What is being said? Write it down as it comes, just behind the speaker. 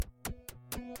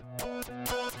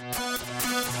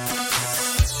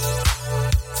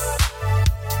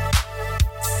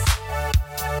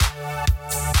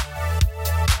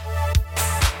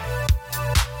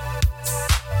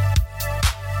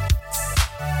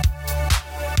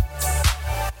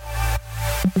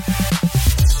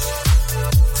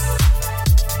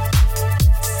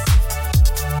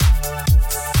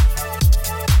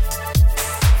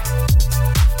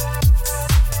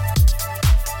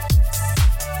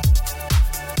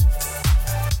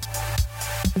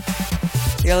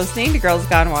You're listening to Girls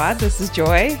Gone WOD. This is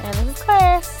Joy. And this is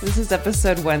Claire. This is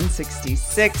episode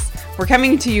 166. We're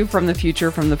coming to you from the future,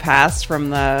 from the past,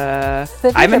 from the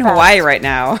I'm in Hawaii right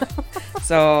now.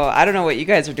 So I don't know what you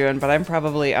guys are doing, but I'm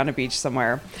probably on a beach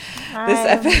somewhere.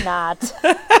 I'm not.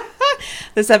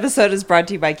 This episode is brought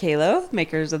to you by Qalo,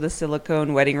 makers of the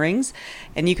silicone wedding rings.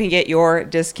 And you can get your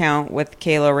discount with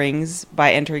Qalo rings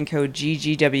by entering code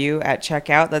GGW at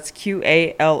checkout. That's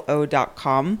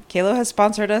QALO.com. Qalo has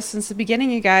sponsored us since the beginning,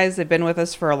 you guys. They've been with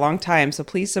us for a long time, so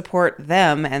please support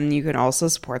them, and you can also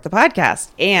support the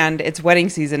podcast. And it's wedding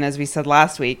season, as we said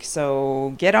last week,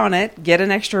 so get on it. Get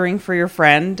an extra ring for your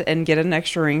friend, and get an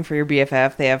extra ring for your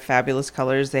BFF. They have fabulous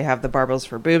colors. They have the Barbells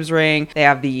for Boobs ring. They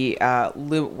have the,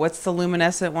 what's the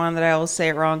luminescent one that I always say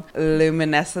it wrong?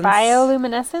 Luminescence.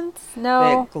 Bioluminescence?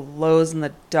 No. It glows in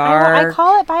the dark. I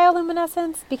call it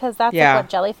bioluminescence because that's like what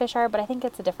jellyfish are, but I think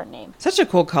it's a different name. Such a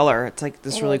cool color. It's like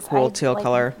this really cool teal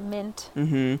color. Mint.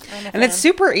 Mm-hmm. And it's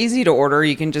super easy to order.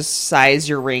 You can just size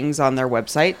your rings on their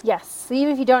website. Yes. So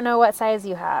even if you don't know what size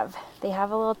you have, they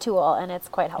have a little tool, and it's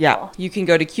quite helpful. Yeah, you can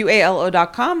go to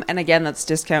QALO.com, and again, that's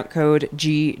discount code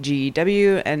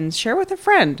GGW, and share with a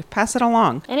friend. Pass it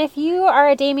along. And if you are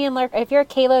a Damien lurker, if you're a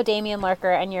Qalo Damien lurker,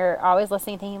 and you're always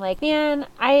listening, thinking like, man,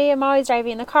 I am always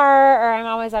driving the car, or I'm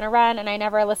always on a run, and I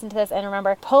never listen to this, and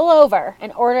remember, pull over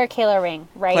and order a Qalo ring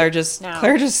right now.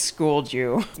 Claire just schooled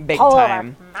you big pull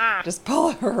time. Over. Just pull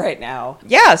over right now.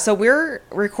 Yeah, so we're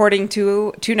recording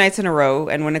two nights in a row,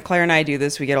 and when Claire and I do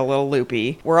this, we get a little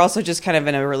loopy. We're also just kind of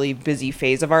in a really busy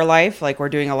phase of our life. Like, we're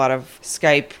doing a lot of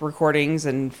Skype recordings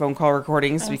and phone call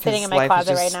recordings. I'm because sitting in my life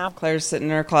closet is just, right now. Claire's sitting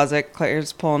in her closet.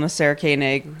 Claire's pulling a Sarah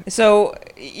Koenig. So,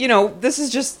 this is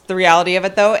just the reality of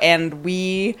it, though. And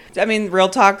real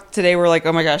talk, today we're like,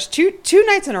 oh my gosh, two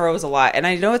nights in a row is a lot. And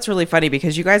I know it's really funny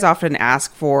because you guys often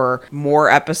ask for more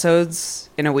episodes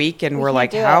in a week, and we're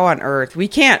like, how on earth? We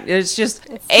can't. It's just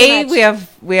A, we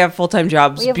have full-time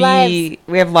jobs. B,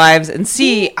 we have lives, and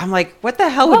C, I'm like, what the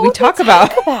hell would we talk about?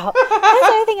 That's the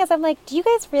other thing is, I'm like, do you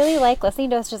guys really like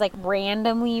listening to us just like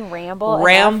randomly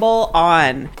ramble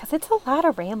on? Because it's a lot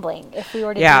of rambling if we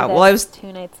were to do this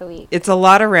 2 nights a week. It's a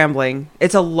lot of rambling.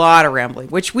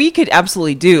 Which we could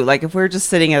absolutely do. Like, if we were just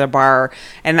sitting at a bar,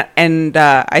 and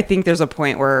I think there's a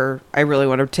point where I really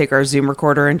want to take our Zoom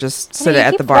recorder and just sit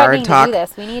at the bar and talk.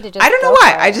 We need to just I don't know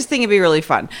why. I just think it'd be really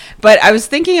fun. But I was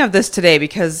thinking of this today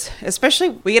because especially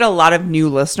we get a lot of new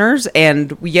listeners,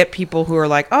 and we get people who are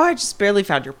like, oh, I just barely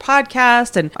found your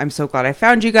podcast, and I'm so glad I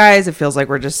found you guys. It feels like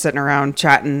we're just sitting around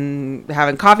chatting,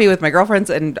 having coffee with my girlfriends.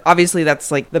 And obviously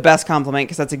that's like the best compliment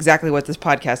because that's exactly what this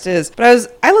podcast is.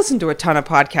 But I listen to a ton of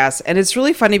podcasts, and it's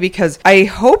really funny because I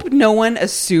hope no one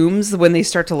assumes when they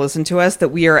start to listen to us that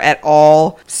we are at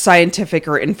all scientific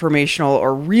or informational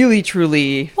or really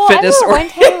truly fitness oriented.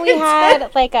 I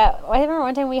remember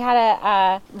one time we had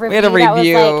a review. That was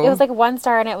like, it was like 1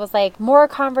 star, and it was like more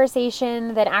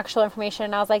conversation than actual information.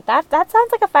 And I was like, that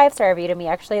sounds like a 5-star review to me.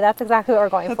 Actually, that's exactly what we're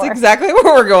going for. That's exactly what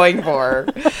we're going for.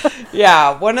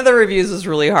 Yeah, one of the reviews was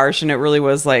really harsh, and it really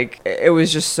was like, it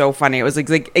was just so funny. It was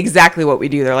like exactly what we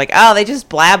do. They're like, oh, they just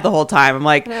blab the whole time. I'm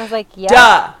like, and I was like,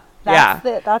 duh.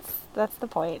 That's the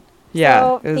point. Yeah,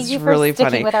 so it was thank you for really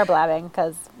sticking funny with our blabbing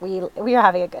because we are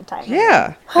having a good time.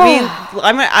 Yeah,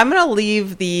 I'm gonna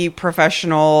leave the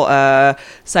professional,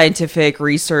 scientific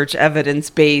research,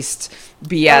 evidence-based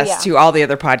BS to all the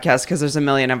other podcasts because there's a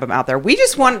million of them out there. We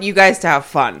just want you guys to have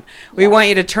fun. We want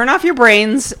you to turn off your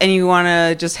brains and you want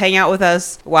to just hang out with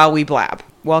us while we blab.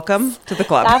 Welcome to the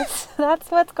club.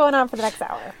 That's what's going on for the next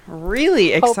hour.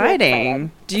 Really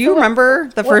exciting. Do you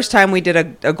remember the first time we did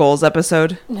a goals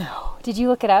episode? No. Did you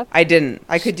look it up? I didn't.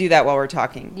 I could do that while we're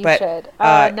talking. You should. No,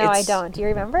 I don't. Do you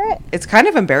remember it? It's kind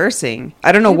of embarrassing.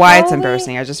 I don't know why it's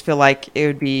embarrassing. I just feel like it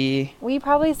would be... We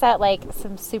probably set like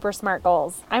some super smart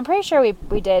goals. I'm pretty sure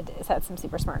we did set some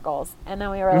super smart goals. And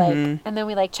then we were and then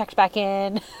we like checked back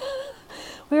in.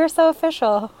 We were so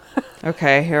official.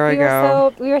 Okay, here I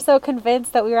go. We were so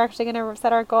convinced that we were actually going to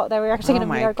set our goal, that we were actually going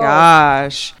to meet our goals. Oh my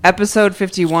gosh. Episode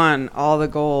 51, all the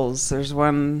goals. There's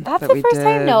one That's the first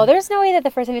time? No, there's no way that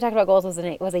the first time we talked about goals was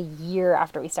a year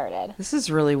after we started. This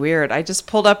is really weird. I just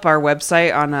pulled up our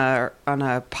website on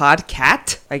a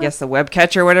Podcat. I guess the web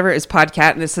catcher or whatever is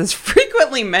Podcat, and it says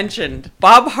frequently mentioned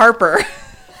Bob Harper.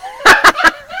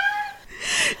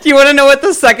 Do you want to know what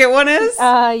the second one is?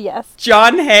 Yes.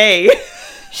 John Hay.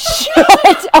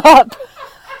 Shut up.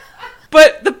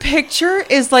 But the picture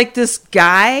is like this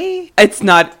guy. It's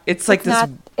like this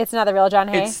It's not the real John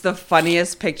Hay? It's the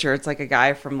funniest picture. It's like a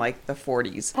guy from like the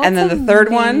 40s. That's and then the third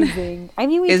amazing. one I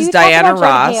mean, we is do Diana talk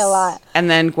about John Hay a Ross. lot. And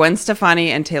then Gwen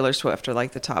Stefani and Taylor Swift are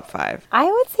like the top 5.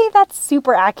 I would say that's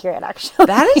super accurate, actually.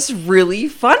 That is really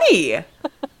funny.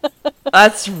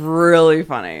 That's really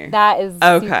funny. That is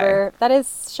super, that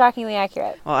is shockingly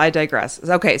accurate. Well, I digress.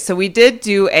 Okay, so we did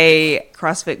do a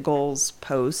CrossFit Goals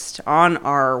post on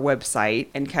our website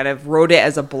and kind of wrote it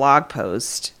as a blog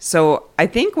post. So I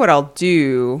think what I'll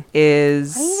do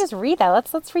is... Why don't you just read that?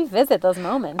 Let's revisit those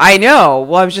moments. I know.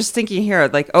 Well, I was just thinking here,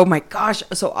 like, oh my gosh.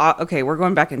 So, okay, we're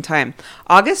going back in time.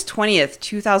 August 20th,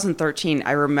 2013,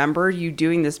 I remember you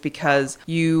doing this because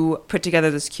you put together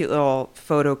this cute little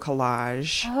photo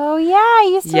collage. Oh, yeah.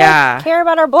 I used to like, care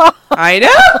about our blog. I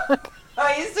know.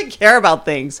 I used to care about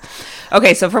things.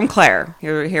 Okay, so from Claire.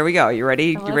 Here we go. You ready?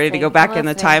 You ready to go back in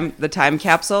the time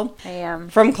capsule? I am.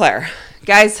 From Claire.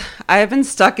 Guys, I have been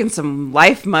stuck in some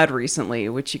life mud recently,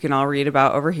 which you can all read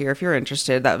about over here if you're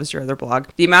interested. That was your other blog.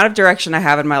 The amount of direction I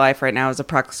have in my life right now is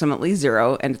approximately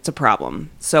 0, and it's a problem.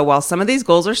 So while some of these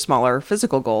goals are smaller,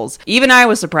 physical goals, even I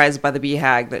was surprised by the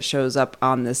BHAG that shows up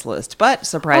on this list, but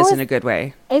surprised in a good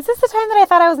way. Is this the time that I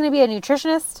thought I was going to be a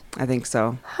nutritionist? I think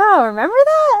so. Oh, remember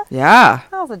that? Yeah.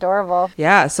 That was adorable.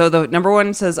 Yeah, so the number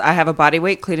one says, I have a body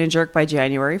weight clean and jerk by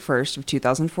January 1st of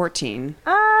 2014.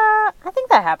 I think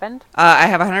that happened. I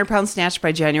have a 100-pound snatch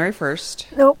by January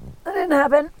 1st. Nope, that didn't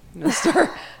happen.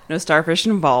 No starfish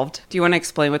involved. Do you want to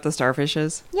explain what the starfish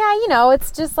is? Yeah,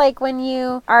 it's just like when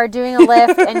you are doing a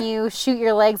lift and you shoot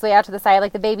your legs way out to the side,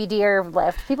 like the baby deer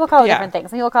lift. People call it different things.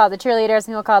 Some people call it the cheerleaders,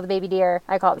 some people call it the baby deer.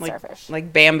 I call it the starfish.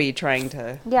 Like Bambi trying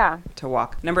to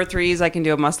walk. Number 3 is I can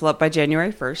do a muscle up by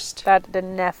January 1st. That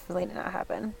definitely did not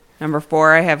happen. Number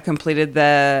 4, I have completed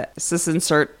the SIS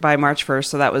Cert by March 1st,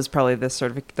 so that was probably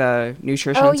the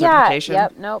nutrition certification.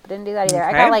 Yep, nope, didn't do that either.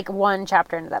 Okay. I got like 1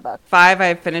 chapter into that book. 5,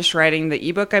 I finished writing the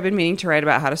ebook I've been meaning to write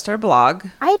about how to start a blog.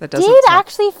 I did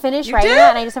actually finish writing that,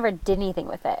 and I just never did anything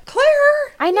with it.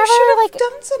 Claire, I never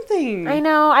done something. I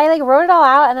know. I wrote it all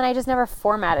out, and then I just never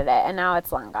formatted it, and now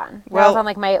it's long gone. Well, it's on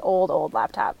like my old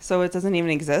laptop. So it doesn't even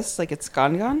exist? Like it's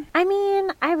gone? I mean,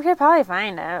 I could probably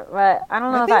find it, but I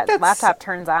don't know if that laptop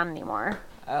turns on anymore.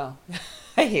 Oh,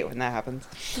 I hate when that happens.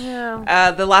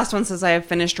 Yeah. The last one says I have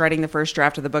finished writing the first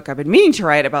draft of the book I've been meaning to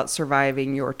write about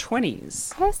surviving your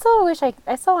 20s. I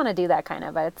still want to do that kind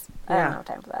of, but I don't have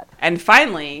time for that. And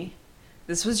finally,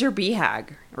 this was your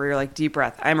BHAG, where you're like, deep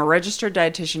breath. I'm a registered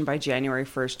dietitian by January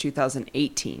 1st,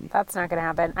 2018. That's not going to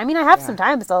happen. I mean, I have some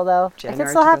time still, though. It could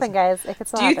still happen, guys. It could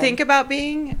still happen. Do you think about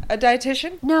being a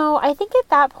dietitian? No, I think at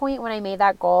that point when I made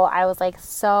that goal, I was like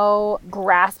so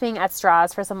grasping at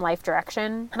straws for some life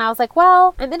direction. And I was like,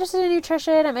 well, I'm interested in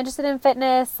nutrition. I'm interested in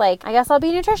fitness. Like, I guess I'll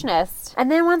be a nutritionist.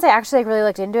 And then once I actually really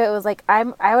looked into it, it was like, I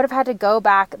would have had to go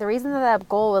back. The reason that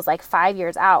goal was like 5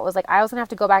 years out was like, I was going to have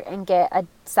to go back and get a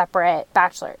separate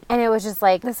bachelor. And it was just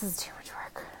like, this is too much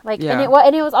work. Like, and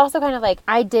it was also kind of like,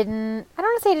 I don't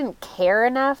want to say I didn't care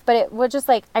enough, but it was just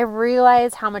like, I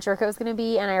realized how much work it was going to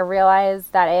be. And I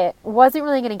realized that it wasn't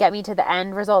really going to get me to the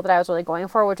end result that I was really going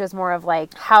for, which was more of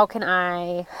like, how can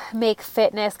I make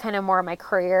fitness kind of more of my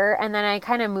career? And then I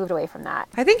kind of moved away from that.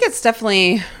 I think it's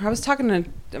definitely, I was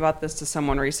talking about this to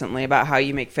someone recently about how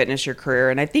you make fitness your career.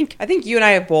 And I think you and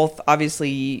I have both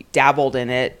obviously dabbled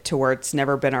in it to where it's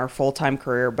never been our full-time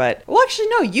career, but actually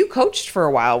no, you coached for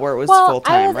a while where it was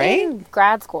full-time, right? In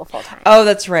grad school full-time. Oh,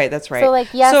 that's right. So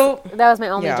like, yes, that was my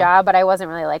only job, but I wasn't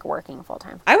really like working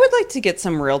full-time. I would like to get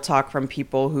some real talk from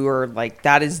people who are like,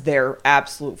 that is their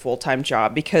absolute full-time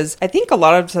job, because I think a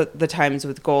lot of the times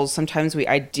with goals, sometimes we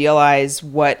idealize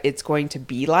what it's going to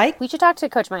be like. We should talk to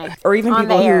Coach Mike. Or even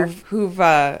people who've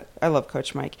I love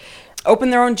Coach Mike,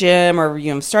 open their own gym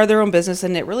or start their own business,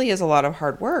 and it really is a lot of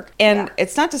hard work. And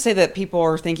it's not to say that people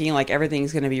are thinking like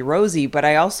everything's going to be rosy, but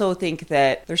I also think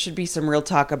that there should be some real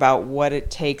talk about what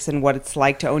it takes and what it's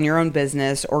like to own your own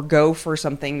business or go for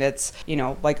something that's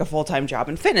like a full-time job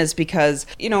in fitness, because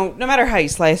no matter how you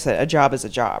slice it, a job is a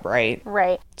job,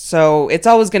 right? So it's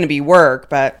always going to be work.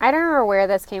 But I don't remember where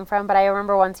this came from, but I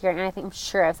remember once hearing, and I'm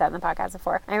sure I've said it in the podcast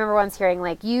before, I remember once hearing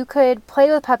like, you could play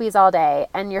with puppies all day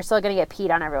and you're still going to get peed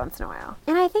on every once in a while.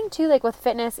 And I think too, like with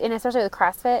fitness, and especially with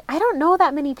CrossFit, I don't know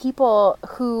that many people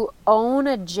who own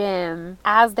a gym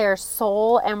as their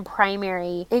sole and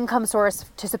primary income source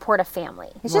to support a family.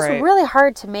 It's just really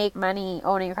hard to make money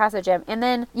owning a CrossFit gym. And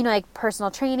then, like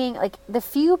personal training, like the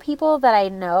few people that I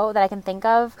know that I can think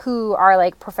of who are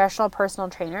like professional personal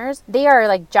trainers, they are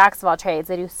like jacks of all trades.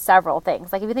 They do several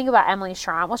things. Like if you think about Emily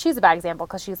Schramm, well, she's a bad example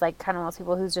because she's like kind of one of those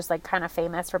people who's just like kind of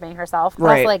famous for being herself, but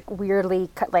also like weirdly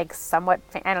like somewhat,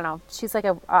 I don't know, she's like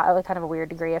a kind of a weird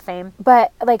degree of fame.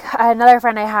 But like another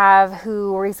friend I have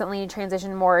who recently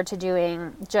transitioned more to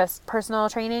doing just personal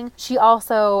training, she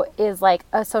also is like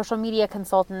a social media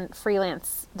consultant,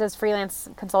 does freelance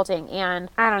consulting, and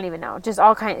I don't even know, just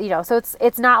all kind, so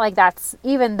it's not like that's,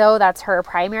 even though that's her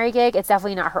primary gig, it's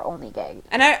definitely not her only gig.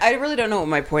 And I really don't know what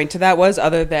my point to that was,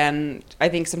 other than I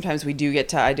think sometimes we do get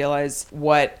to idealize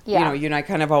what, you and I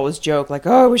kind of always joke like,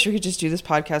 oh, I wish we could just do this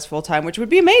podcast full time, which would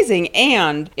be amazing,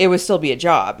 and it would still be a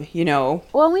job,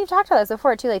 Well, we've talked about this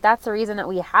before too, like that's the reason that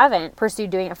we haven't pursued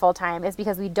doing it full time, is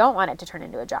because we don't want it to turn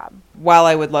into a job. While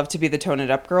I would love to be the Tone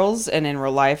It Up girls, and in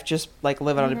real life just like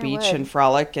live on a beach and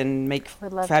frolic and make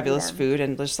fabulous food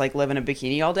and just like live in a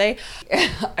bikini all day,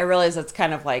 I realize that's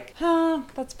kind of like,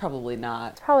 that's probably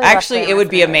not. Actually, it would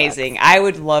be amazing. I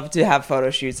would love to have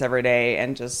photo shoots every day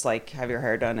and just like have your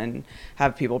hair done and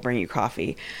have people bring you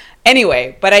coffee.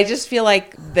 Anyway, but I just feel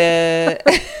like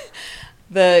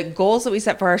the goals that we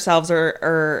set for ourselves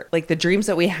are like the dreams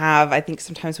that we have. I think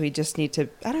sometimes we just need to,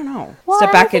 I don't know,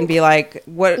 step back and be like,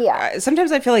 what? Yeah.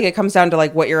 Sometimes I feel like it comes down to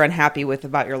like what you're unhappy with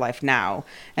about your life now,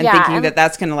 and thinking that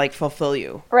that's going to like fulfill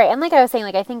you. Right. And like I was saying,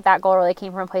 like I think that goal really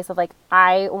came from a place of like,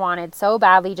 I wanted so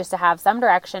badly just to have some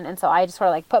direction. And so I just sort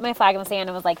of like put my flag in the sand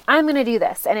and was like, I'm going to do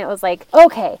this. And it was like,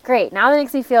 okay, great. Now that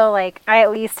makes me feel like I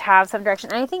at least have some direction.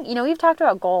 And I think, we've talked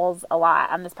about goals a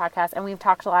lot on this podcast, and we've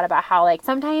talked a lot about how like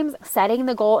sometimes setting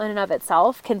the goal in and of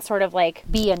itself can sort of like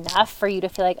be enough for you to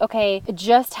feel like, okay,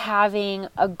 just having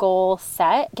a goal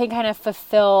set can kind of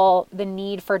fulfill the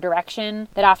need for direction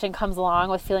that often comes along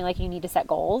with feeling like you need to set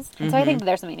goals. And so I think that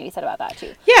there's something to be said about that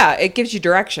too. Yeah, it gives you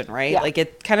direction, right? Yeah. Like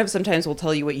it kind of sometimes will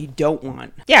tell you what you don't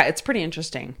want. Yeah, it's pretty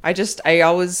interesting. I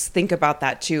always think about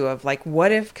that too, of like,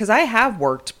 what if, because I have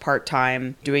worked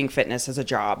part-time doing fitness as a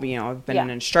job, I've been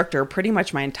an instructor pretty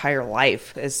much my entire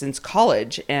life, since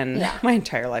college, and my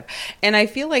entire life. And I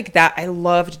feel like that I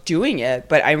loved doing it,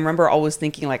 but I remember always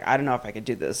thinking like, I don't know if I could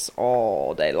do this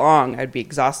all day long. I'd be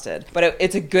exhausted. But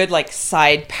it's a good like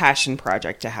side passion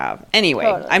project to have. Anyway,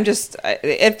 totally.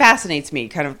 It fascinates me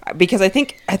kind of, because I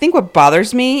think what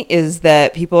bothers me is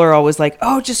that people are always like,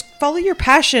 oh, just follow your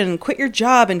passion, quit your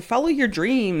job and follow your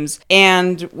dreams.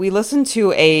 And we listened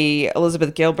to a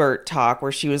Elizabeth Gilbert talk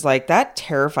where she was like, that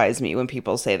terrifies me when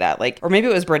people say that, like, or maybe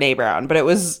it was Brene Brown, but it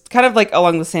was kind of like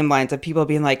along the same lines of people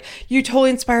being like, you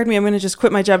totally inspired me, I'm going to just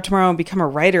quit my job tomorrow and become a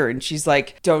writer. And she's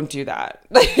like, don't do that.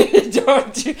 Like,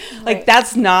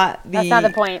 that's not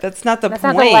the point. That's not the point.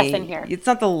 Not the lesson here. It's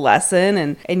not the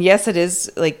lesson. And yes, it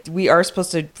is like, we are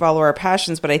supposed to follow our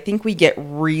passions, but I think we get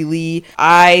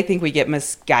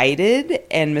misguided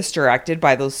and misdirected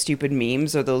by those stupid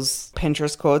memes or those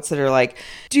Pinterest quotes that are like,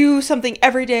 do something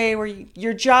every day where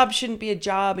your job shouldn't be a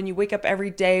job, and you wake up every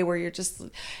day where you're just,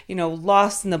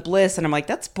 lost in the bliss. And I'm like,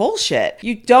 that's bullshit.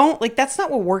 You don't, like, that's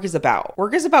not what work is about.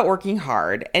 Work is about working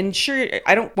hard. And sure,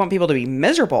 I don't want people to be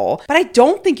miserable, but I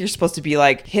don't think you're supposed to be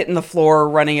like hitting the floor,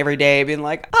 running every day, being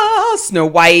like, Snow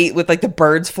White with like the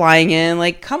birds flying in.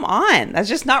 Like, come on. That's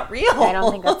just not real. I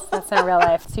don't think that's not real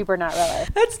life. Super not real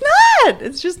life. That's not.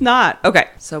 It's just not. Okay.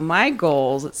 So my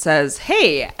goals, it says,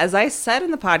 hey, as I said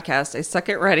in the podcast, I suck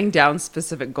at writing down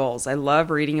specific goals. I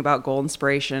love reading about goal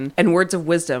inspiration and words of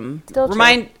wisdom. Still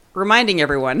true. Reminding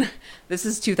everyone, this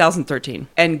is 2013,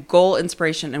 and goal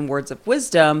inspiration and words of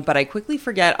wisdom, but I quickly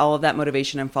forget all of that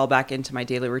motivation and fall back into my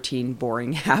daily routine,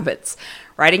 boring habits.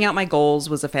 Writing out my goals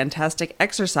was a fantastic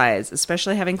exercise,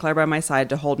 especially having Claire by my side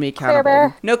to hold me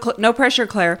accountable. No pressure,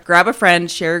 Claire. Grab a friend,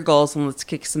 share your goals, and let's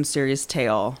kick some serious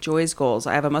tail. Joy's goals.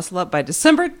 I have a muscle up by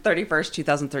December 31st,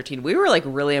 2013. We were like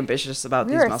really ambitious about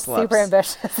these muscle ups. Super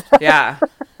ambitious. Yeah.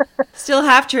 Still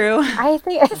half true. I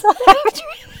think it's not half true.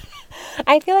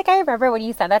 I feel like I remember when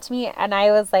you sent that to me and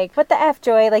I was like, what the F,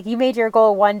 Joy? Like, you made your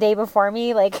goal one day before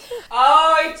me. Like,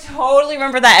 oh, I totally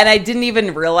remember that. And I didn't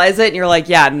even realize it. And you're like,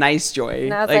 yeah, nice, Joy.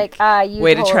 And I was you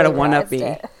way totally to try to one-up me.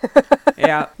 It.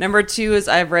 Yeah. Number 2 is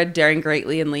I've read Daring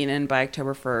Greatly and Lean In by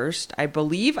October 1st. I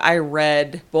believe I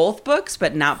read both books,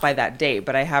 but not by that date.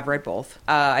 But I have read both.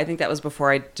 I think that was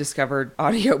before I discovered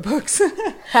audiobooks.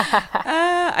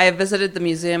 I have visited the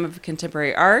Museum of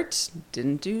Contemporary Art.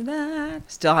 Didn't do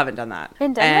that. Still haven't done that.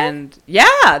 In Denver? And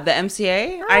yeah, the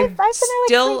MCA. I've been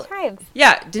there like 3 times.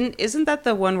 Yeah, isn't that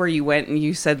the one where you went and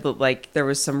you said that like there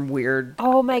was some weird?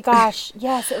 Oh my gosh,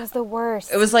 yes, it was the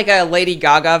worst. It was like a Lady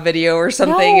Gaga video or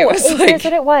something. No, it was like, here's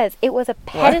what it was. It was a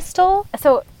pedestal. What?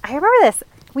 So I remember this.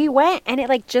 We went, and it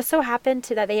like just so happened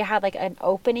that they had like an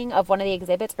opening of one of the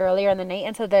exhibits earlier in the night,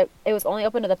 and so that it was only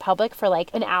open to the public for like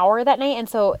an hour that night, and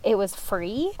so it was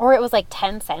free, or it was like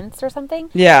 10 cents or something.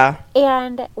 Yeah.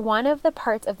 And one of the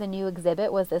parts of the new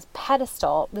exhibit was this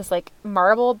pedestal, this like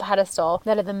marble pedestal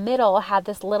that in the middle had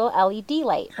this little LED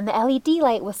light, and the LED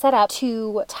light was set up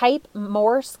to type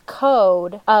Morse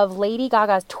code of Lady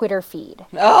Gaga's Twitter feed.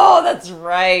 Oh, that's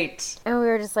right. And we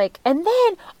were just like, and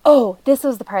then, oh, this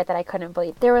was the part that I couldn't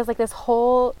believe. There was like this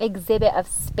whole exhibit of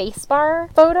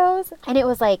spacebar photos. And it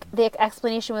was like, the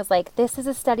explanation was like, this is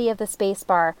a study of the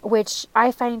spacebar, which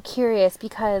I find curious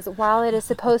because while it is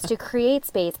supposed to create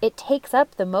space, it takes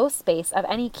up the most space of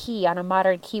any key on a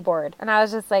modern keyboard. And I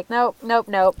was just like, nope.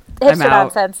 Hipster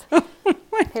nonsense.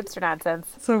 Hipster nonsense.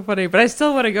 So funny, but I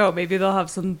still want to go. Maybe they'll have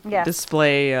some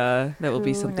display that will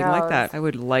be something like that. I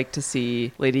would like to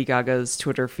see Lady Gaga's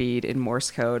Twitter feed in Morse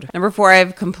code. Number 4,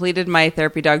 I've completed my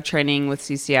therapy dog training with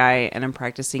CCI, and I'm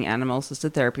practicing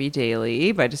animal-assisted therapy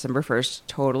daily by December 1st.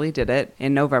 Totally did it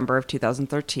in November of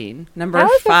 2013. Number 5.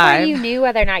 Before you knew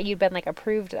whether or not you'd been like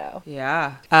approved, though.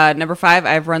 Yeah. Number 5,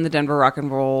 I've run the Denver Rock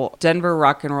and Roll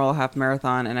half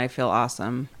marathon, and I feel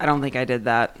awesome. I don't think I did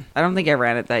that. I don't think I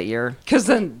ran it that year, because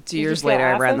then 2 years later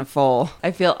I ran the full.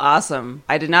 I feel awesome.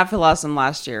 I did not feel awesome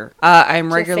last year.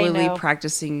 I'm regularly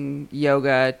practicing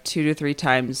yoga 2 to 3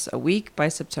 times a week by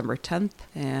September 10th,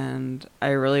 and I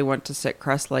really want to sit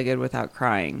cross-legged without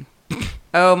crying.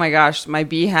 Oh my gosh, my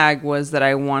BHAG was that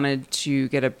I wanted to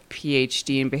get a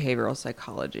PhD in behavioral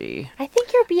psychology. I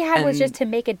think your BHAG was just to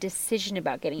make a decision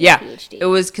about getting a PhD. It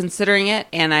was considering it,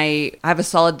 and I have a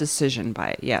solid decision by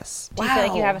it, yes. Do you feel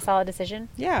like you have a solid decision?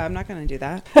 Yeah, I'm not going to do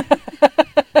that.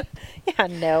 Yeah,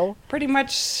 no. Pretty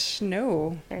much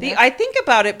no. I think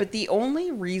about it, but the only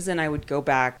reason I would go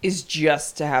back is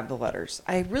just to have the letters.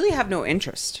 I really have no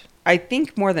interest. I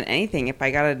think more than anything, if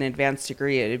I got an advanced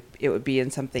degree, it would be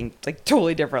in something like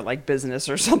totally different, like business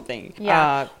or something.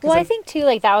 Yeah. Well, I think too,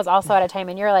 like that was also at a time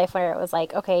in your life where it was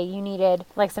like, okay, you needed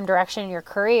like some direction in your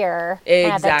career. Exactly.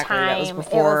 And at the time, that was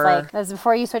before. It was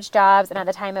before you switched jobs, and at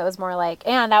the time, it was more like,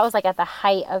 and that was like at the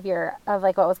height of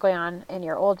like what was going on in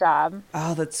your old job.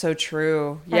 Oh, that's so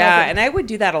true. Yeah, and I would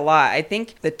do that a lot. I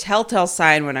think the telltale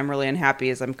sign when I'm really unhappy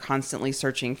is I'm constantly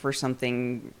searching for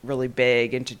something really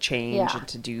big and to change and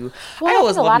to do. Well, I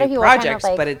always love new projects,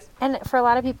 but it's... And for a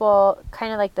lot of people,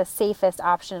 kind of like the safest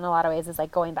option in a lot of ways is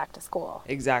like going back to school.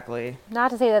 Exactly.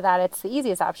 Not to say that it's the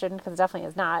easiest option, because it definitely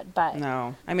is not, but...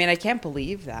 No. I mean, I can't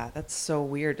believe that. That's so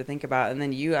weird to think about. And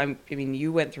then you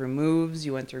went through moves,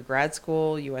 you went through grad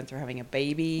school, you went through having a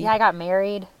baby. Yeah, I got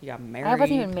married. You got married? I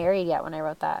wasn't even married yet when I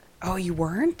wrote that. Oh, you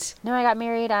weren't? No, I got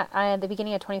married at the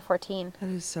beginning of 2014. That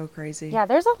is so crazy. Yeah,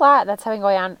 there's a lot that's been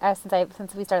going on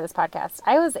since we started this podcast.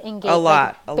 I was engaged.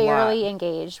 Barely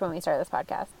engaged when we started this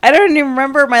podcast. I don't even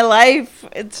remember my life.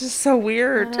 It's just so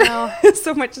weird. I know.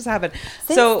 So much has happened.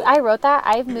 Since I wrote that,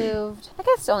 I've moved, I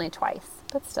guess only twice.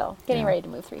 But still, getting ready to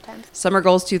move 3 times. Summer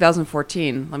Goals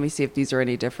 2014. Let me see if these are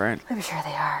any different. I'm sure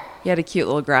they are. You had a cute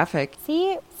little graphic.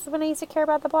 See, this is when I used to care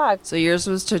about the blog. So yours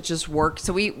was to just work.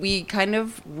 So we kind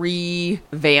of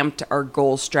revamped our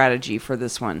goal strategy for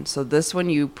this one. So this one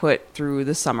you put through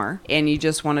the summer, and you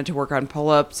just wanted to work on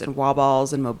pull-ups and wall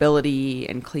balls and mobility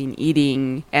and clean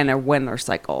eating and a Wendler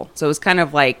cycle. So it was kind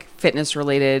of like fitness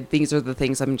related. These are the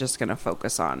things I'm just going to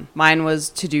focus on. Mine was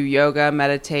to do yoga,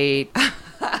 meditate,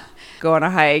 go on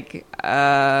a hike.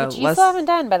 Which you still haven't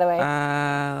done, by the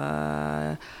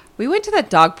way. We went to that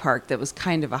dog park that was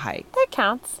kind of a hike. That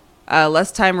counts.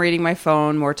 Less time reading my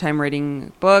phone, more time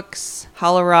reading books,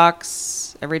 Hollow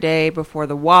Rocks every day before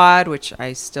the WOD, which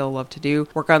I still love to do.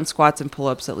 Work on squats and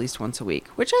pull-ups at least once a week,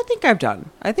 which I think I've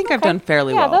done. I think I've done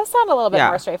fairly well. Yeah, those sound a little bit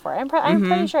more straightforward. I'm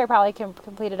pretty sure I probably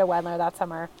completed a Wendler that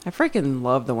summer. I freaking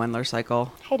love the Wendler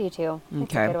cycle. I do too.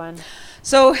 It's a good one.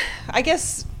 So I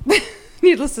guess...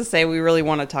 Needless to say, we really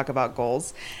want to talk about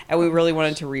goals, and we really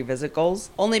wanted to revisit goals,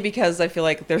 only because I feel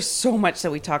like there's so much that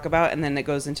we talk about, and then it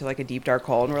goes into like a deep dark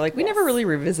hole, and we're like, we never really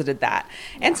revisited that.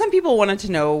 And some people wanted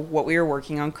to know what we were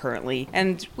working on currently,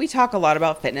 and we talk a lot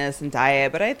about fitness and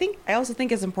diet, but I also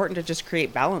think it's important to just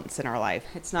create balance in our life.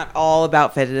 It's not all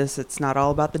about fitness, it's not all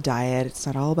about the diet, it's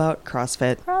not all about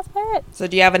CrossFit. So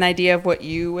do you have an idea of what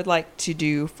you would like to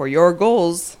do for your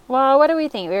goals? Well, what do we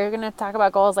think? We're going to talk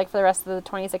about goals like for the rest of the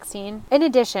 2016. And in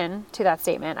addition to that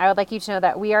statement, I would like you to know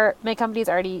that my company's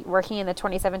already working in the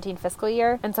 2017 fiscal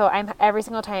year. And so every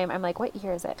single time I'm like, what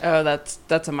year is it? Oh, that's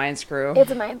a mind screw.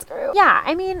 It's a mind screw. Yeah.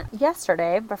 I mean,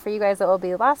 yesterday, but for you guys, it will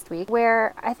be last week,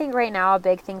 where I think right now a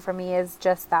big thing for me is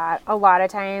just that a lot of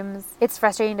times it's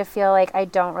frustrating to feel like I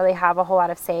don't really have a whole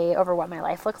lot of say over what my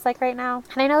life looks like right now.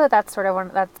 And I know that that's sort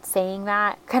of that's saying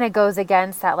that kind of goes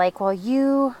against that, like, well,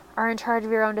 you are in charge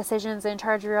of your own decisions, in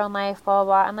charge of your own life, blah,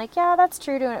 blah, blah. I'm like, yeah, that's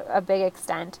true to a big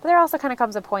extent. But there also kind of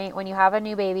comes a point when you have a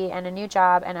new baby and a new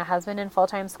job and a husband in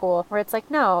full-time school where it's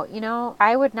like, no,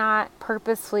 I would not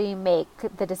purposefully make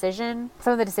some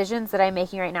of the decisions that I'm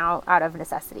making right now out of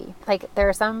necessity. Like, there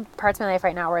are some parts of my life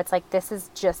right now where it's like, this is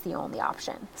just the only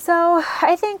option. So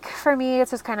I think for me,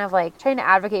 it's just kind of like trying to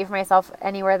advocate for myself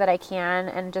anywhere that I can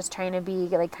and just trying to be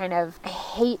like kind of, I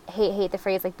hate the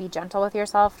phrase like be gentle with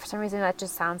yourself. For some reason that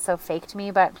just sounds so fake to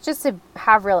me, but just to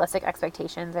have realistic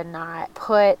expectations and not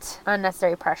put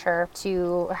unnecessary pressure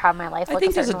to have my life look I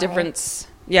think there's a difference.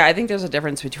 Yeah, I think there's a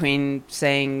difference between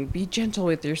saying be gentle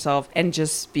with yourself and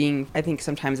just being, I think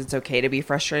sometimes it's okay to be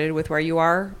frustrated with where you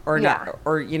are or not,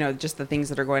 or, just the things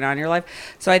that are going on in your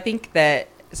life. So I think that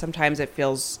sometimes it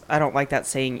feels, I don't like that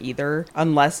saying either,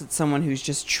 unless it's someone who's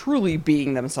just truly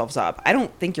beating themselves up. I don't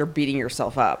think you're beating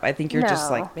yourself up. I think you're just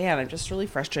like, man, I'm just really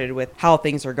frustrated with how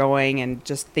things are going and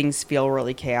just things feel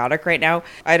really chaotic right now.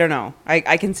 I don't know.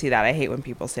 I can see that. I hate when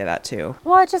people say that too.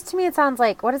 Well, to me, it sounds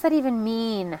like, what does that even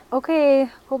mean? Okay,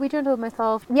 we'll be gentle with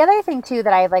myself. The other thing too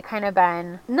that I've like kind of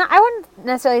been, I wouldn't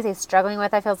necessarily say struggling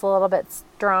with, I feel it's a little bit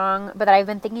strong, but that I've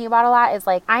been thinking about a lot is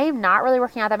like, I am not really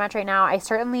working out that much right now. I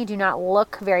certainly do not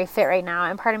look very fit right now.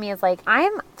 And part of me is like,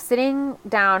 I'm sitting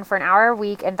down for an hour a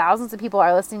week and thousands of people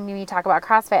are listening to me talk about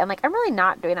CrossFit. And like, I'm really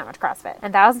not doing that much CrossFit.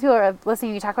 And thousands of people are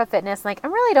listening to me talk about fitness. And like, I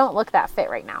really don't look that fit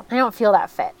right now. I don't feel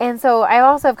that fit. And so I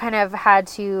also have kind of had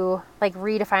to like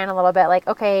redefine a little bit, like,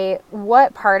 okay,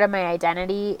 what part of my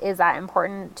identity is that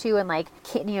important to? And like,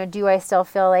 do I still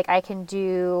feel like I can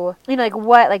do, like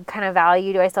what like kind of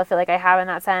value do I still feel like I have in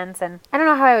that sense? And I don't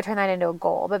know how I would turn that into a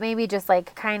goal, but maybe just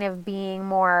like kind of being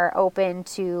more open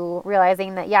to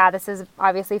realizing that, yeah, this is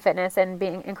obviously fitness and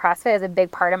being in CrossFit is a big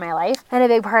part of my life and a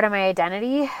big part of my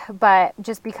identity. But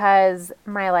just because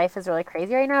my life is really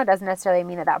crazy right now doesn't necessarily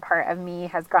mean that part of me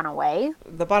has gone away.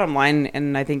 The bottom line,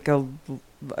 and I think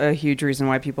a huge reason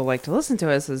why people like to listen to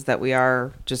us is that we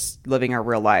are just living our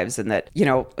real lives, and that,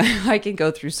 I can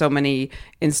go through so many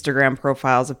Instagram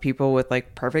profiles of people with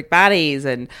like perfect bodies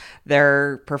and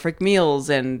their perfect meals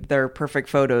and their perfect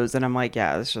photos. And I'm like,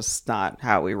 yeah, it's just not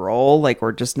how we roll. Like,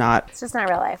 it's just not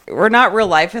real life. We're not real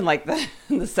life in like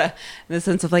in the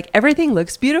sense of like everything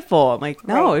looks beautiful. I'm like,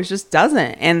 no, It just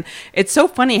doesn't. And it's so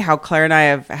funny how Claire and I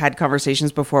have had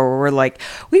conversations before where we're like,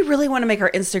 we really want to make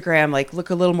our Instagram like look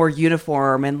a little more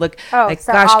uniform and look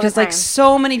because like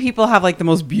so many people have like the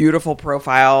most beautiful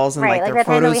profiles and like their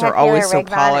photos are always so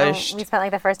polished. We spent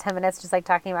like the first 10 minutes just like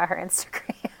talking about her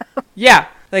Instagram. Yeah,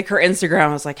 like her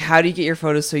Instagram was like, how do you get your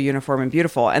photos so uniform and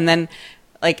beautiful? And then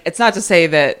like, it's not to say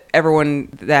that everyone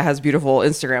that has beautiful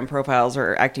Instagram profiles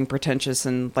are acting pretentious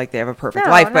and like they have a perfect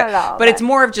life, but it's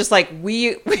more of just like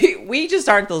we just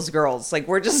aren't those girls. Like,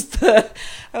 we're just I'm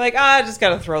like, I just got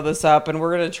to throw this up and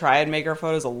we're gonna try and make our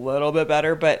photos a little bit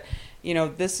better. But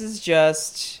this is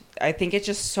just, I think it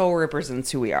just so represents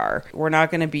who we are. We're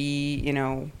not going to be,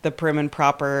 the prim and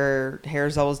proper,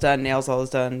 hair's always done, nails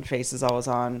always done, face is always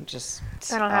on. Just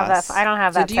I don't have that. I don't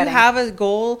have that. So do you have a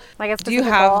goal? Do you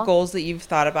have goals that you've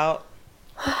thought about?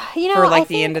 For like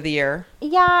the end of the year?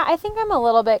 Yeah, I think I'm a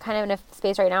little bit kind of in a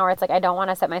space right now where it's like I don't want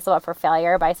to set myself up for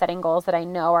failure by setting goals that I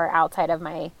know are outside of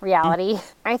my reality.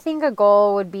 I think a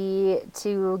goal would be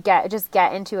to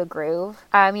get into a groove.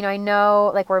 I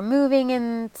know like we're moving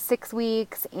in 6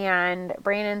 weeks and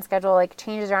Brandon's schedule like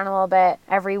changes around a little bit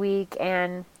every week,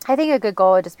 and I think a good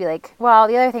goal would just be like, well,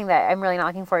 the other thing that I'm really not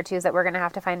looking forward to is that we're going to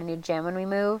have to find a new gym when we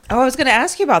move. Oh, I was going to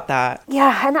ask you about that.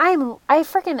 Yeah, and I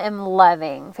freaking am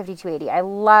loving 5280. I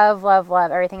love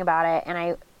everything about it.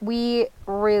 And we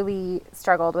really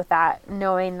struggled with that,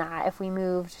 knowing that if we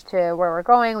moved to where we're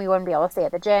going, we wouldn't be able to stay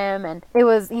at the gym. And it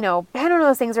was, kind of one of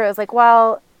those things where it was like,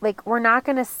 well, like, we're not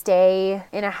going to stay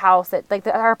in a house that, like,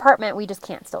 our apartment, we just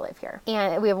can't still live here.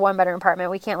 And we have a 1-bedroom apartment.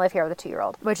 We can't live here with a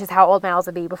 2-year-old, which is how old Miles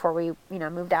would be before we,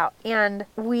 moved out. And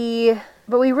we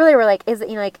really were like,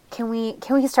 can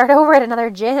we start over at another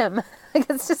gym? Like,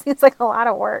 it just seems like a lot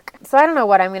of work. So I don't know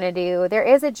what I'm going to do. There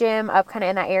is a gym up kind of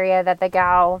in that area that the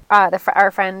gal,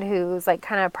 our friend who's like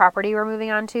kind of property we're moving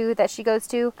on to, that she goes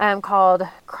to, called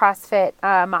CrossFit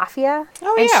Mafia.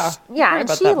 Oh, and yeah. And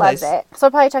she loves it. So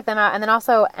I'll probably check them out. And then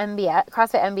also MBS,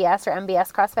 CrossFit MBS or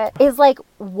MBS CrossFit is like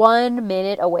 1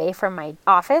 minute away from my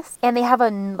office, and they have a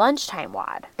lunchtime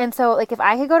WOD. And so like if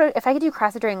I could do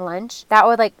CrossFit during lunch, that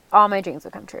would like all my dreams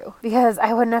would come true, because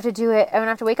I wouldn't have to do it. I wouldn't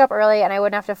have to wake up early, and I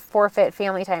wouldn't have to forfeit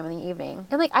family time in the evening.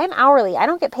 And like I'm hourly. I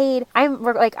don't get paid.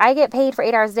 I get paid for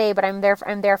 8 hours a day, but I'm there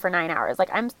for 9 hours.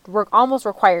 Like we're almost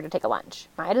required to take a lunch.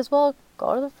 Might as well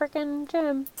go to the freaking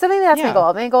gym. So maybe that's my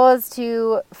goal. My goal is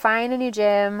to find a new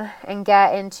gym and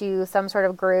get into some sort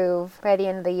of groove by the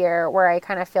end of the year where I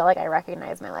kind of feel like I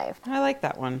recognize my life. I like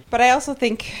that one. But I also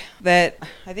think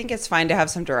it's fine to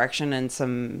have some direction and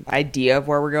some idea of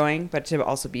where we're going, but to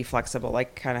also be flexible,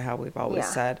 like kind of how we've always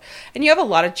said. And you have a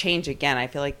lot of change again. I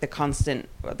feel like the constant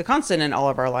in all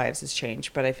of our lives is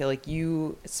change, but I feel like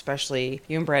especially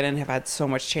you and Brandon have had so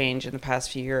much change in the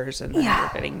past few years, and you're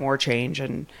getting more change,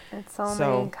 and it's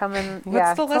only coming.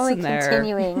 What's the lesson there?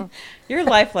 Continuing. Your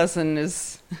life lesson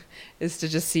is to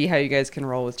just see how you guys can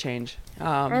roll with change.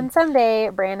 And someday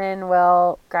Brandon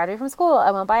will graduate from school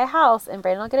and we'll buy a house and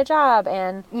Brandon will get a job,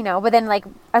 and but then like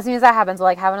as soon as that happens, we'll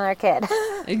like have another kid.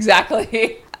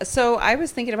 Exactly. So I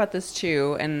was thinking about this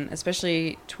too, and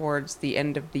especially towards the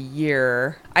end of the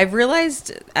year, I've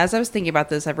realized, as I was thinking about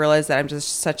this, I've realized that I'm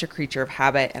just such a creature of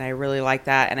habit, and I really like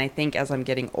that. And I think as I'm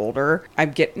getting older, I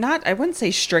wouldn't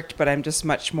say strict, but I'm just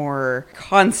much more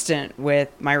constant with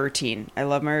my routine. I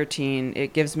love my routine.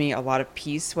 It gives me a lot of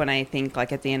peace when I think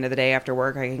like at the end of the day after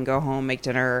work, I can go home, make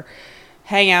dinner,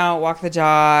 hang out, walk the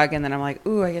dog, and then I'm like,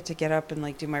 ooh, I get to get up and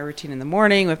like do my routine in the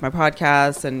morning with my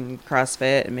podcast and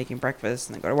CrossFit and making breakfast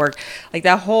and then go to work, like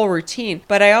that whole routine.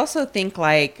 But I also think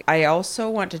like I also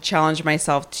want to challenge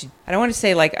myself to, I don't want to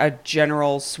say like a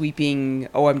general sweeping,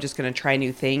 I'm just going to try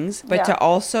new things, but to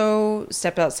also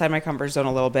step outside my comfort zone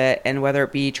a little bit, and whether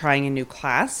it be trying a new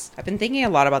class. I've been thinking a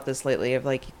lot about this lately of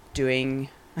like doing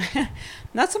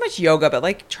not so much yoga, but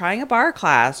like trying a bar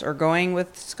class or going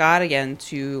with Scott again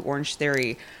to Orange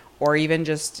Theory, or even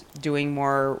just doing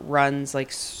more runs,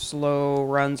 like slow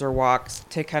runs or walks,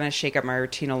 to kind of shake up my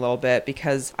routine a little bit,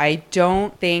 because I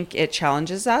don't think it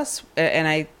challenges us. And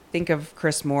I think of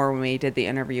Chris Moore when we did the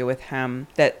interview with him,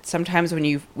 that sometimes when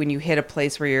you hit a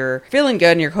place where you're feeling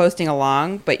good and you're coasting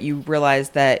along, but you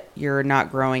realize that you're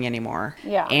not growing anymore.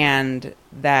 Yeah. And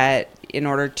that in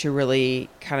order to really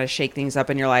kind of shake things up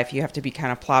in your life, you have to be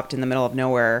kind of plopped in the middle of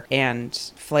nowhere and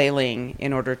flailing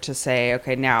in order to say,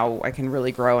 okay, now I can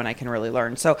really grow and I can really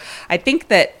learn. So I think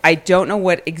that I don't know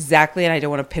what exactly, and I don't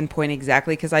want to pinpoint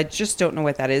exactly because I just don't know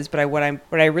what that is. But what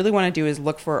I really want to do is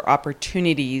look for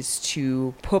opportunities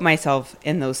to put myself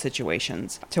in those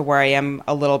situations to where I am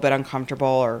a little bit uncomfortable,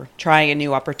 or trying a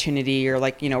new opportunity, or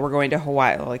like, we're going to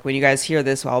Hawaii. Like when you guys hear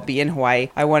this, I'll be in Hawaii.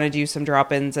 I want to do some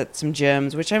drop-ins at some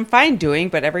gyms, which I'm fine doing,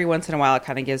 but every once in a while it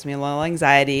kind of gives me a little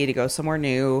anxiety to go somewhere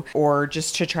new, or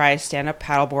just to try stand-up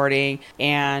paddleboarding.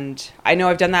 And I know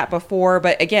I've done that before,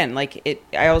 but again, like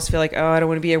I always feel like, I don't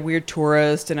want to be a weird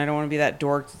tourist, and I don't want to be that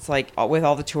dork. It's like with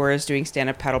all the tourists doing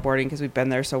stand-up paddleboarding, because we've been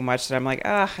there so much that I'm like,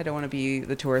 I don't want to be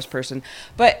the tourist person.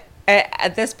 But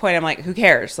at this point, I'm like, who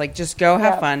cares? Like, just go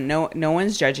have fun. No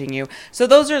one's judging you. So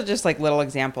those are just like little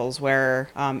examples where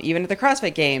even at the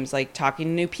CrossFit Games, like talking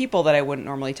to new people that I wouldn't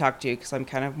normally talk to, because I'm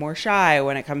kind of more shy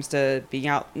when it comes to being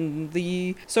out in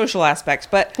the social aspects.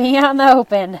 But being out in the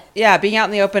open. Yeah, being out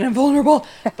in the open and vulnerable.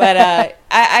 But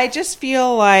I just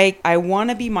feel like I want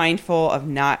to be mindful of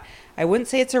not... I wouldn't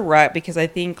say it's a rut, because I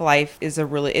think life's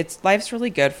really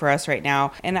good for us right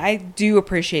now. And I do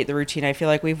appreciate the routine. I feel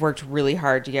like we've worked really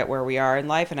hard to get where we are in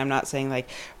life. And I'm not saying like,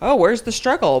 where's the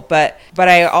struggle? But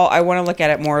I want to look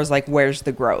at it more as like, where's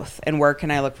the growth, and where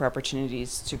can I look for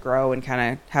opportunities to grow and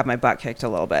kind of have my butt kicked a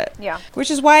little bit? Yeah.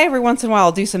 Which is why every once in a while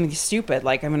I'll do something stupid.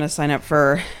 Like I'm going to sign up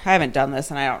for, I haven't done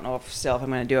this and I don't know if I'm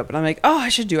going to do it, but I'm like, I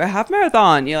should do a half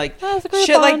marathon. Like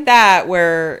shit like that,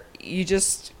 where you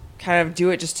just kind of do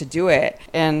it just to do it.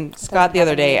 And Scott the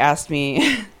other day asked me,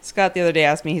 he's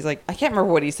like, I can't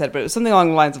remember what he said, but it was something along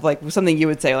the lines of like something you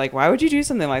would say, like, why would you do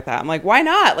something like that? I'm like, why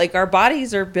not? Like, our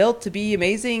bodies are built to be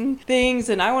amazing things,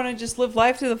 and I want to just live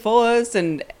life to the fullest.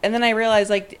 And then I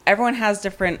realized like everyone has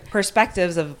different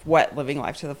perspectives of what living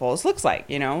life to the fullest looks like,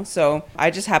 So I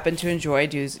just happen to enjoy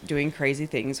doing crazy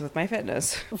things with my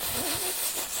fitness.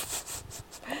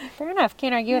 Fair enough.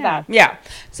 Can't argue with that. Yeah.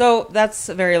 So that's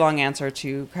a very long answer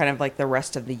to kind of like the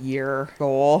rest of the year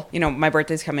goal. My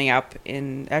birthday's coming up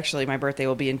actually my birthday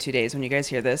will be in 2 days when you guys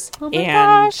hear this. Oh my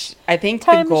gosh. I think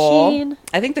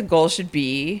the goal should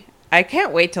be, I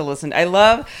can't wait to listen.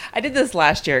 I did this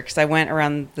last year because I went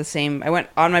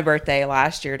on my birthday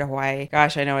last year to Hawaii.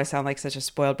 Gosh, I know I sound like such a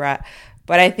spoiled brat,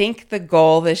 but I think the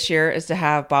goal this year is to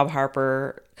have Bob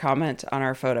Harper comment on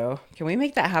our photo. Can we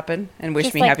make that happen and wish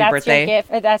Just me like happy that's birthday? your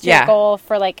gift, or that's Yeah. your goal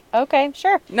for like, okay,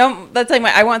 sure. No, that's like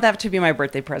I want that to be my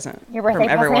birthday present Your birthday from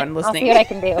everyone present. listening. I'll see what I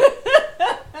can do.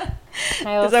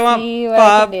 I will Because I want see what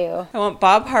Bob, I can do. I want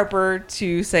Bob Harper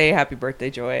to say happy birthday,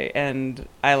 Joy, and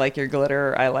I like your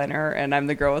glitter eyeliner, and I'm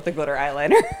the girl with the glitter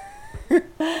eyeliner.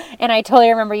 And I totally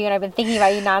remember you, and I've been thinking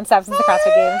about you nonstop since the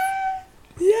CrossFit Games.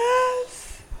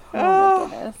 Yes. Oh,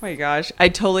 my goodness. My gosh.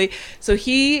 So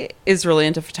he is really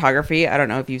into photography. I don't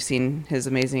know if you've seen his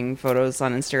amazing photos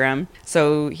on Instagram.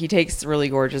 So he takes really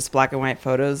gorgeous black and white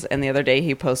photos. And the other day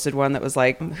he posted one that was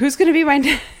like, who's going to be my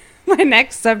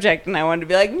next subject? And I wanted to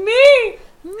be like, me.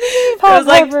 It was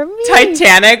like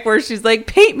Titanic, where she's like,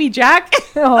 paint me, Jack.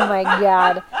 Oh my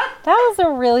God. That was a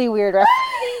really weird reference.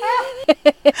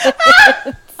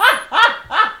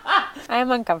 I'm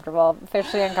uncomfortable.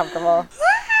 Officially uncomfortable.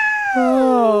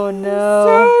 Oh no.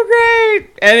 So great.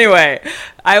 Anyway,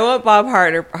 I want Bob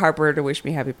Harper to wish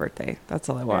me happy birthday. That's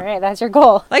all I want. All right, that's your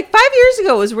goal. Like 5 years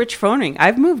ago was Rich Phoning.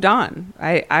 I've moved on.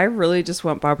 I really just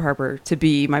want Bob Harper to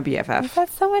be my BFF.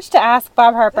 That's so much to ask,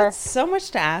 Bob Harper. That's so much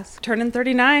to ask. Turning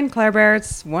 39, Claire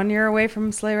Barrett's 1 year away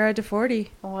from sleigh ride to 40.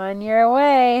 1 year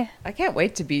away. I can't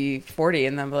wait to be 40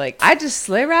 and then be like, I just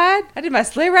sleigh ride. I did my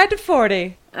sleigh ride to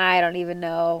 40. I don't even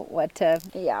know what to.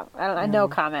 Yeah, I don't. No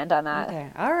comment on that. Okay,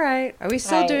 all right. Are we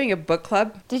still doing a book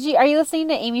club? Are you listening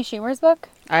to Amy Schumer's book?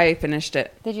 I finished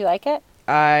it. Did you like it?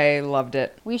 I loved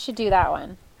it. We should do that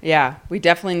one. Yeah, we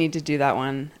definitely need to do that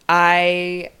one.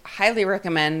 I highly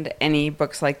recommend any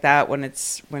books like that when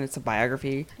it's a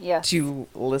biography to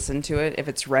listen to it if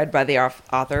it's read by the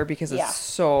author, because it's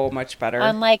so much better.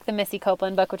 Unlike the Missy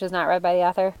Copeland book, which is not read by the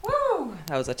author. Woo!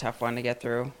 That was a tough one to get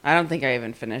through. I don't think I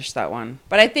even finished that one.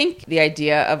 But I think the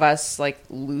idea of us like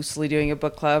loosely doing a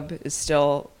book club is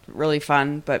still really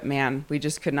fun, but man, we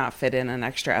just could not fit in an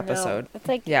extra episode. No. It's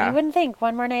like, you wouldn't think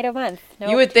one more night a month. No,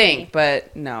 you would think,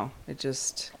 but no, it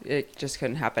just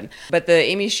couldn't happen. But the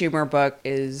Amy Schumer book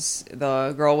is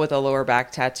The Girl with a Lower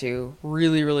Back Tattoo.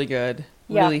 Really, really good.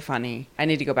 Really funny. I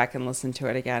need to go back and listen to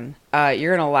it again.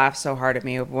 You're going to laugh so hard at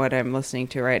me of what I'm listening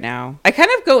to right now. I kind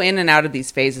of go in and out of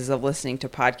these phases of listening to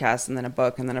podcasts and then a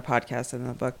book and then a podcast and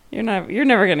then a book. You're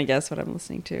never going to guess what I'm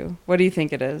listening to. What do you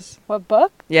think it is? What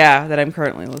book? Yeah, that I'm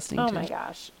currently listening to. Oh my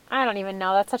gosh. I don't even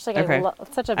know. That's such like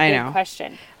such a big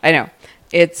question. I know.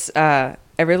 It's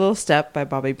Every Little Step by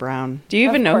Bobby Brown. Do you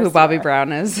even know who Bobby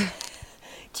Brown is?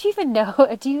 Do you even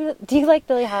know? Do you like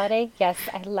Billie Holiday? Yes,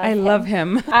 I love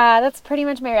him. That's pretty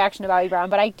much my reaction to Bobby Brown.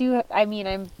 But I'm.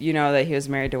 You know that he was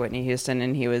married to Whitney Houston,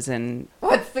 and he was in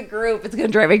what's the group? It's gonna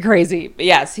drive me crazy. But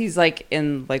yes, he's like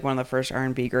in like one of the first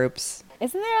R&B groups.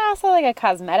 Isn't there also like a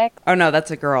cosmetic? Oh no,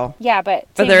 that's a girl. Yeah, but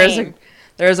there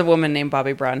is a woman named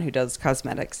Bobby Brown who does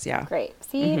cosmetics. Yeah. Great.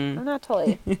 See, I'm not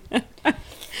totally.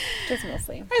 Just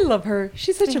mostly. I love her.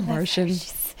 She's such a Martian.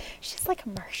 She's like a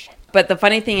Martian. But the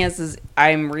funny thing is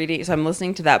I'm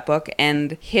listening to that book,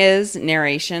 and his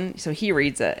narration, so he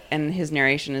reads it, and his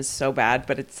narration is so bad,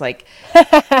 but it's like,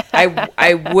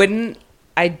 I wouldn't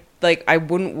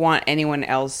want anyone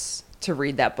else to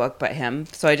read that book but him.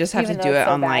 So I just have to do it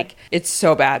on like, it's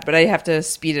so bad, but I have to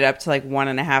speed it up to like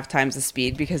 1.5 times the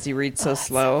speed because he reads so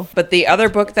slow. But the other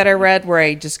book that I read where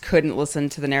I just couldn't listen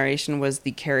to the narration was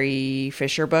the Carrie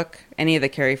Fisher book. Any of the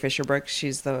Carrie Fisher books.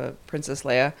 She's the Princess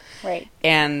Leia. Right.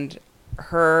 And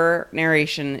her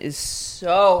narration is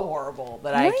so horrible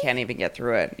that I can't even get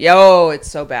through it. Yo, it's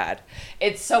so bad.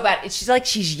 It's so bad.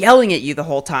 She's yelling at you the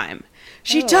whole time.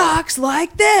 She talks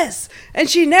like this, and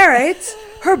she narrates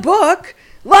her book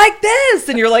like this,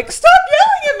 and you're like, stop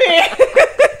yelling at me.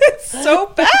 It's so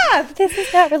bad. This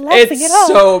is not relaxing at all. It's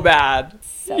so bad.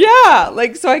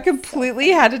 So I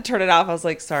completely had to turn it off. I was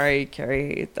like, sorry,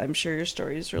 Carrie, I'm sure your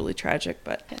story is really tragic,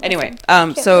 but anyway,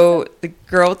 so The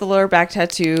Girl with the Lower Back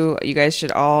Tattoo, you guys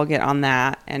should all get on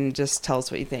that and just tell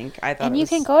us what you think. I thought, and you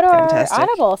can go to fantastic. Our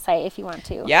Audible site if you want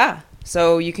to. Yeah.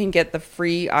 So you can get the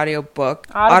free audiobook,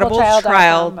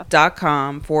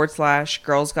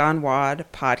 audibletrial.com/Girls Gone WOD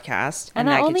podcast. And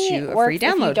that gets you a free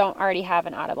download. If you don't already have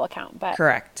an Audible account. But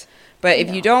correct. But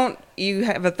if you don't, you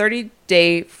have a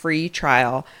 30-day free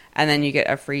trial, and then you get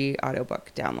a free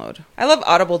audiobook download. I love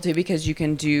Audible, too, because you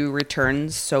can do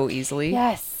returns so easily.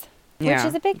 Yes. Yeah, which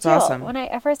is a big it's deal. awesome. When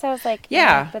at first I was like,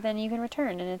 Yeah. but then you can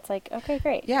return, and it's like, okay,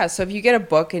 great. Yeah, so if you get a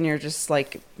book and you're just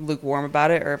like lukewarm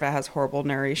about it, or if it has horrible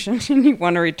narration and you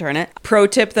want to return it. Pro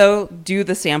tip though, do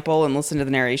the sample and listen to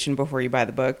the narration before you buy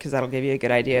the book, because that'll give you a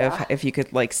good idea of if you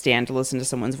could like stand to listen to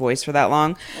someone's voice for that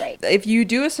long. Right. If you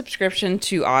do a subscription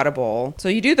to Audible, so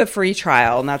you do the free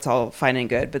trial and that's all fine and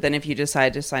good, but then if you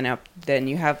decide to sign up, then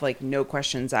you have like no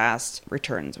questions asked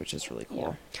returns, which is really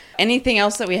cool. Yeah. Anything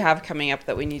else that we have coming up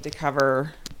that we need to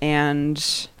cover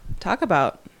and talk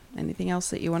about? Anything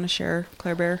else that you want to share,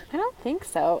 Claire Bear? I don't think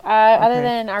so. Other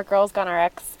than our Girls Gone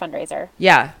RX fundraiser.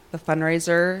 Yeah, the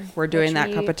fundraiser. We're doing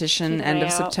that competition end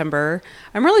of September.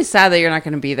 I'm really sad that you're not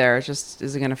going to be there. It just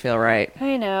isn't going to feel right.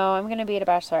 I know. I'm going to be at a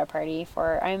bachelorette party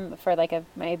for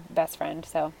my best friend.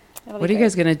 So what are you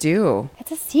guys going to do?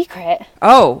 It's a secret.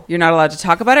 Oh, you're not allowed to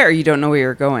talk about it, or you don't know where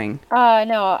you're going?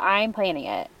 No, I'm planning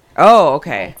it. Oh,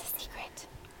 okay. It's a secret.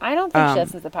 I don't think she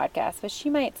listens to the podcast, but she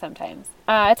might sometimes.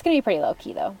 It's going to be pretty low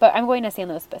key though. But I'm going to San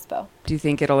Luis Obispo. Do you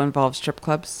think it'll involve strip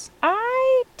clubs?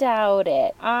 I doubt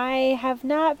it. I have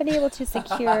not been able to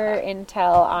secure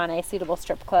intel on a suitable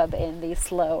strip club in the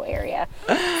SLO area.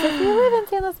 So if you live in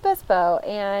San Luis Obispo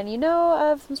and you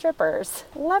know of some strippers,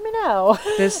 let me know.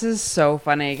 This is so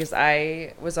funny because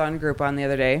I was on Groupon the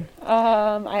other day.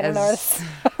 I don't know.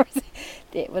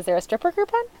 Was there a stripper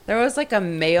Groupon? There was like a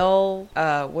male,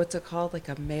 what's it called? Like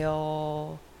a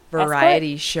male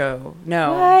variety show.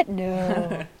 No. What?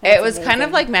 No. It was kind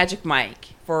of like Magic Mike.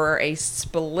 For a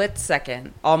split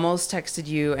second, almost texted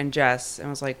you and Jess and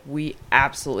was like, we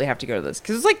absolutely have to go to this.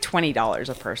 Because it's like $20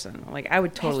 a person. Like, I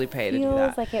would totally pay to do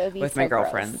that like it would be with so my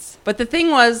girlfriends. Gross. But the thing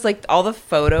was, like, all the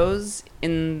photos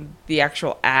in the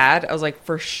actual ad, I was like,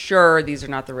 for sure, these are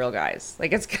not the real guys.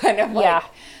 Like, it's kind of like... Yeah.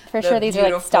 For sure, these are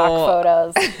like stock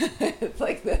photos. It's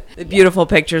like the beautiful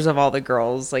pictures of all the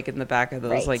girls, like in the back of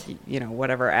those, like,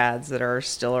 whatever ads that are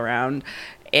still around.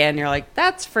 And you're like,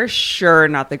 that's for sure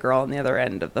not the girl on the other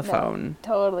end of the phone.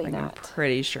 Totally like, not. I'm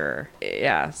pretty sure.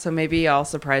 Yeah. So maybe I'll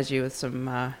surprise you with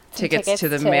some tickets to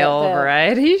the male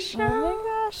variety show. Oh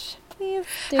my gosh. Please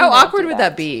do. How awkward would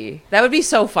that be? That would be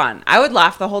so fun. I would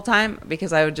laugh the whole time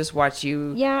because I would just watch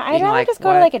you. Yeah, I'd rather just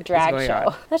go to like a drag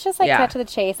show. Let's just cut to the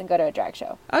chase and go to a drag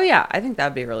show. Oh yeah, I think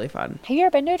that'd be really fun. Have you ever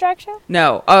been to a drag show?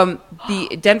 No.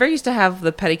 The Denver used to have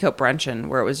the Petticoat Brunchin',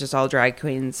 where it was just all drag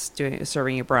queens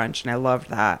serving you brunch, and I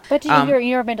loved that. But you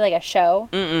ever been to like a show?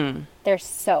 Mm-mm. They're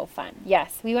so fun.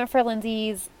 Yes, we went for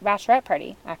Lindsay's bachelorette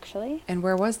party actually. And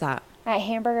where was that? At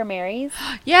Hamburger Mary's.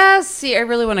 Yes. See, I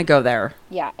really want to go there.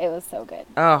 Yeah, it was so good.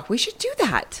 Oh, we should do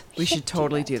that. We should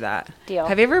totally do that. Deal.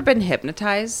 Have you ever been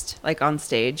hypnotized, like on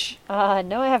stage?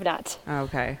 No, I have not.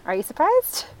 Okay. Are you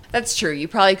surprised? That's true. You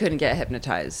probably couldn't get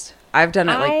hypnotized. I've done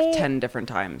it like 10 different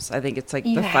times. I think it's like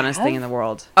the funnest thing in the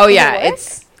world. Oh, yeah.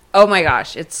 Oh my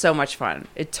gosh. It's so much fun.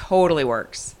 It totally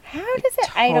works. How does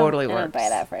it? I don't buy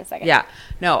that for a second. Yeah.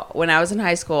 No, when I was in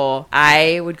high school,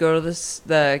 I would go to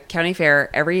the county fair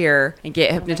every year and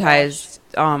get hypnotized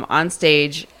on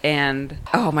stage. And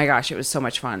oh my gosh, it was so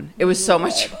much fun. It was so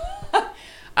much fun.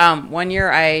 1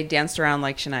 year I danced around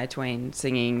like Shania Twain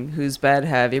singing "Whose Bed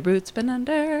Have Your Boots Been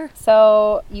Under?"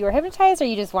 So you were hypnotized or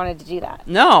you just wanted to do that?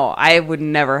 No, I would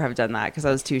never have done that because I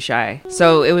was too shy.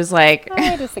 So it was like...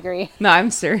 I disagree. No,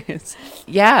 I'm serious.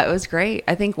 Yeah, it was great.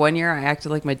 I think 1 year I acted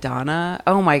like Madonna.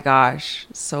 Oh my gosh.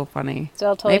 So funny.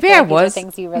 Still totally Maybe I was.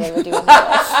 Things you really would do in your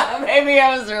life. Maybe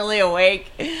I was really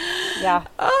awake. Yeah.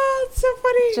 Oh, it's so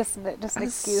funny. Just an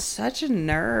excuse. Such a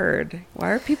nerd. Why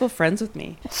are people friends with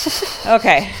me?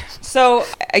 Okay. So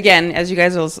again, as you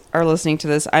guys are listening to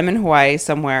this, I'm in Hawaii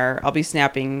somewhere. I'll be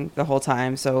snapping the whole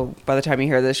time. So by the time you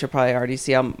hear this, you'll probably already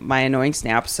see my annoying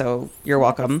snaps. So you're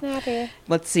welcome. Snappy.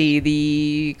 Let's see.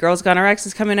 The Girls Gone RX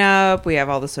is coming up. We have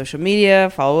all the social media.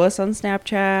 Follow us on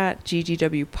Snapchat,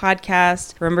 GGW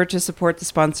Podcast. Remember to support the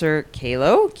sponsor,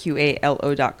 Qalo,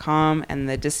 QALO.com, and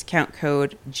the discount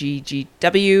code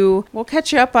GGW. We'll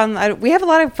catch you up on... We have a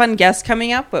lot of fun guests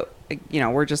coming up, but...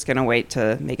 we're just going to wait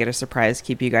to make it a surprise,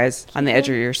 keep you guys on the edge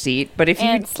of your seat. But if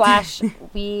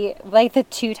we, like the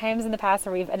 2 times in the past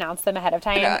where we've announced them ahead of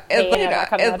time, they never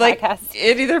come on the podcast.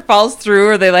 It either falls through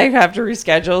or they have to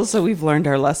reschedule, so we've learned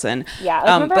our lesson. Yeah,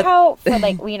 remember how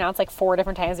we announced like 4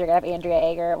 different times we were going to have Andrea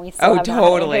Ager, and we still have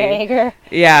totally. Andrea Ager?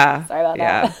 Yeah. Sorry about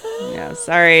that. Yeah,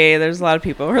 sorry. There's a lot of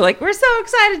people who are like, we're so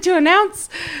excited to announce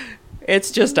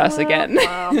It's just us again.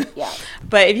 Yeah.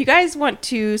 But if you guys want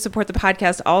to support the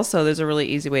podcast also, there's a really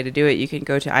easy way to do it. You can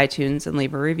go to iTunes and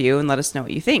leave a review and let us know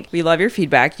what you think. We love your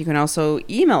feedback. You can also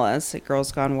email us at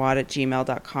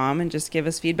girlsgonewad@gmail.com and just give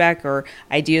us feedback or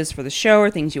ideas for the show or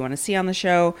things you want to see on the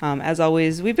show. As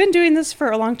always, we've been doing this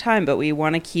for a long time, but we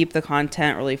want to keep the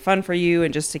content really fun for you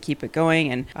and just to keep it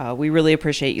going. And we really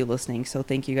appreciate you listening. So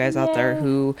thank you guys out there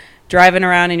who driving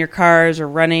around in your cars or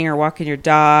running or walking your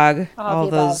dog, all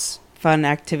those fun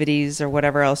activities or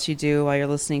whatever else you do while you're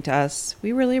listening to us.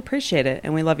 We really appreciate it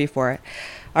and we love you for it.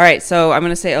 All right, so I'm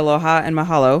going to say aloha and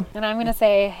mahalo. And I'm going to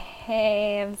say,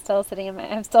 hey, I'm still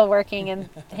working and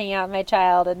hanging out with my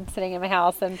child and sitting in my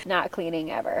house and not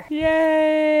cleaning ever.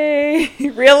 Yay!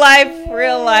 Real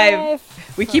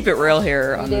life. We keep it real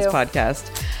here on this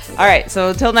podcast. All right, so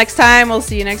until next time, we'll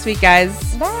see you next week,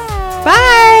 guys. Bye.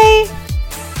 Bye.